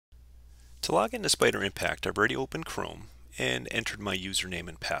To log into Spider Impact, I've already opened Chrome and entered my username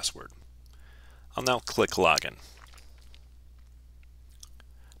and password. I'll now click Login.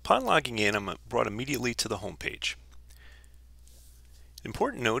 Upon logging in, I'm brought immediately to the home page. An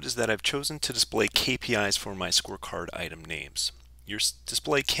important note is that I've chosen to display KPIs for my scorecard item names. Your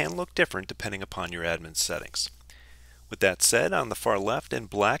display can look different depending upon your admin settings. With that said, on the far left in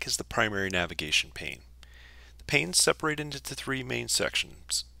black is the primary navigation pane. The pane is separated into three main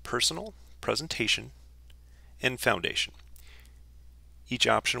sections: Personal, Presentation, and Foundation. Each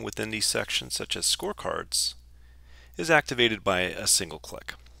option within these sections, such as scorecards, is activated by a single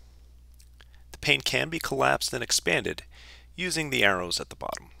click. The pane can be collapsed and expanded using the arrows at the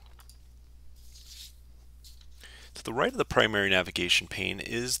bottom. To the right of the primary navigation pane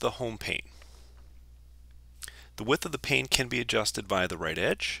is the home pane. The width of the pane can be adjusted via the right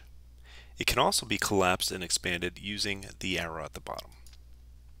edge. It can also be collapsed and expanded using the arrow at the bottom.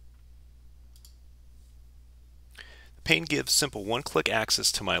 The pane gives simple one-click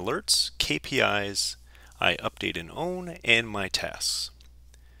access to my alerts, KPIs, I update and own, and my tasks.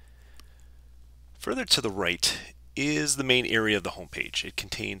 Further to the right is the main area of the home page. It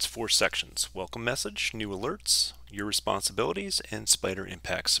contains four sections: Welcome Message, New Alerts, Your Responsibilities, and Spider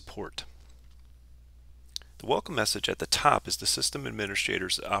Impact Support. The welcome message at the top is the system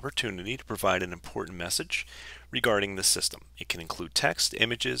administrator's opportunity to provide an important message regarding the system. It can include text,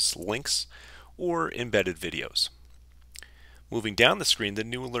 images, links, or embedded videos. Moving down the screen, the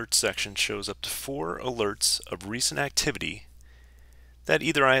New Alerts section shows up to 4 alerts of recent activity that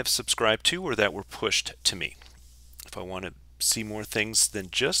either I have subscribed to or that were pushed to me. If I want to see more things than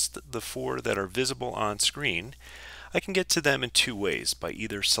just the 4 that are visible on screen, I can get to them in 2 ways: by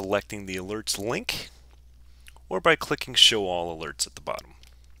either selecting the alerts link or by clicking Show All Alerts at the bottom.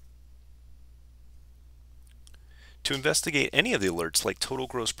 To investigate any of the alerts, like total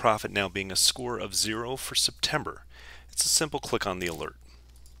gross profit now being a score of 0 for September, it's a simple click on the alert.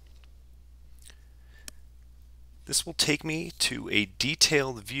 This will take me to a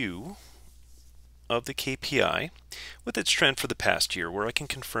detailed view of the KPI with its trend for the past year, where I can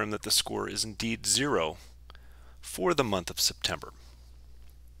confirm that the score is indeed 0 for the month of September.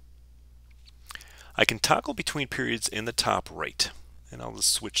 I can toggle between periods in the top right, and I'll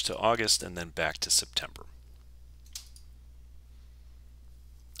just switch to August and then back to September.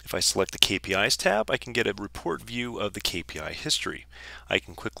 If I select the KPIs tab, I can get a report view of the KPI history. I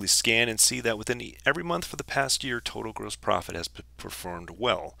can quickly scan and see that within every month for the past year, total gross profit has performed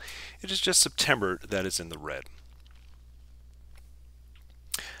well. It is just September that is in the red.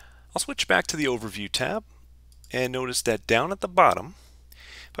 I'll switch back to the Overview tab and notice that down at the bottom,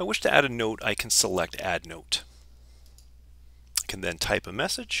 if I wish to add a note, I can select Add Note. I can then type a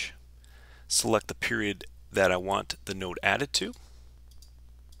message, select the period that I want the note added to,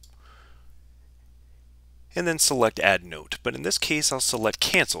 and then select Add Note. But in this case, I'll select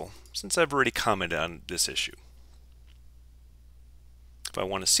Cancel, since I've already commented on this issue. If I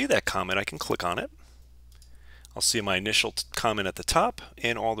want to see that comment, I can click on it. I'll see my initial comment at the top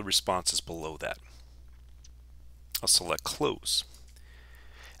and all the responses below that. I'll select Close.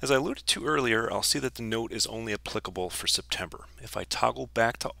 As I alluded to earlier, I'll see that the note is only applicable for September. If I toggle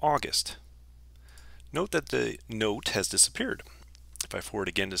back to August, note that the note has disappeared. If I forward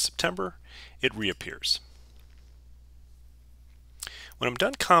again to September, it reappears. When I'm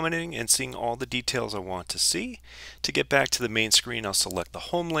done commenting and seeing all the details I want to see, to get back to the main screen, I'll select the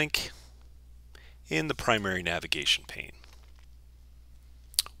home link in the primary navigation pane.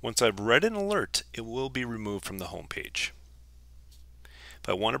 Once I've read an alert, it will be removed from the home page. If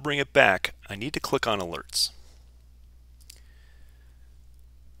I want to bring it back, I need to click on Alerts.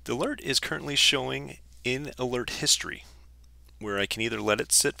 The alert is currently showing in Alert History, where I can either let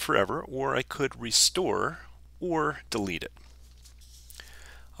it sit forever, or I could restore or delete it.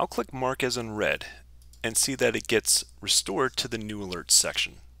 I'll click Mark as Unread and see that it gets restored to the New Alerts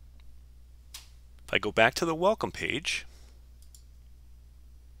section. If I go back to the Welcome page,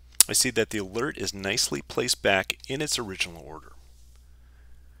 I see that the alert is nicely placed back in its original order.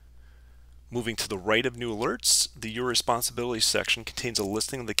 Moving to the right of New Alerts, the Your Responsibilities section contains a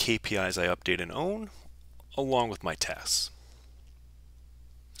listing of the KPIs I update and own, along with my tasks.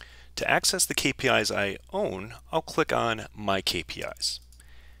 To access the KPIs I own, I'll click on My KPIs.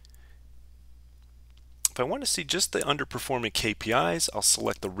 If I want to see just the underperforming KPIs, I'll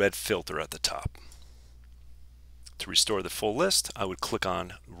select the red filter at the top. To restore the full list, I would click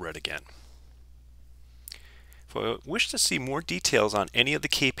on Red again. If I wish to see more details on any of the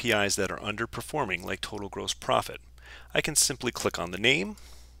KPIs that are underperforming, like total gross profit, I can simply click on the name,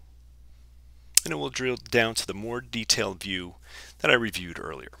 and it will drill down to the more detailed view that I reviewed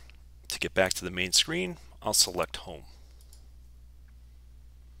earlier. To get back to the main screen, I'll select Home.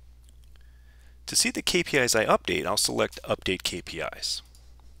 To see the KPIs I update, I'll select Update KPIs.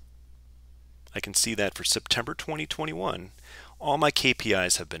 I can see that for September 2021, all my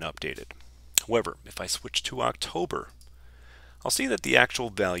KPIs have been updated. However, if I switch to October, I'll see that the actual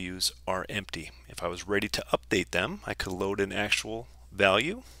values are empty. If I was ready to update them, I could load an actual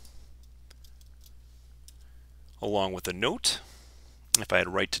value along with a note. If I had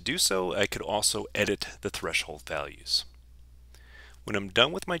a right to do so, I could also edit the threshold values. When I'm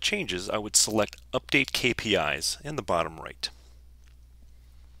done with my changes, I would select Update KPIs in the bottom right.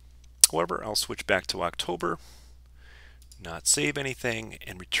 However, I'll switch back to October, not save anything,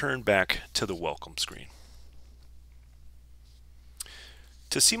 and return back to the welcome screen.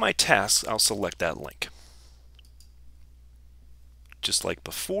 To see my tasks, I'll select that link. Just like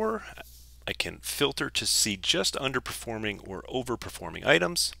before, I can filter to see just underperforming or overperforming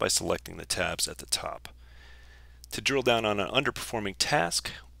items by selecting the tabs at the top. To drill down on an underperforming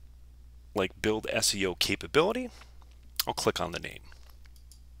task, like Build SEO Capability, I'll click on the name.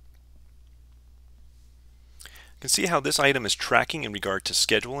 You can see how this item is tracking in regard to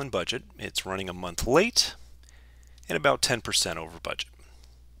schedule and budget. It's running a month late and about 10% over budget.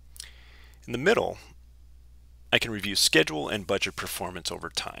 In the middle, I can review schedule and budget performance over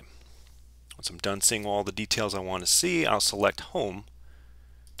time. Once I'm done seeing all the details I want to see, I'll select Home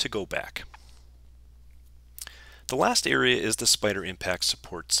to go back. The last area is the Spider Impact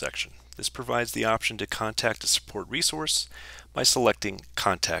Support section. This provides the option to contact a support resource by selecting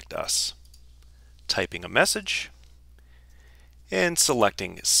Contact Us, typing a message, and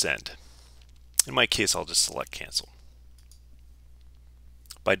selecting Send. In my case, I'll just select Cancel.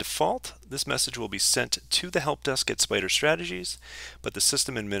 By default, this message will be sent to the help desk at Spider Strategies, but the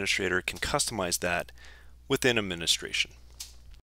system administrator can customize that within administration.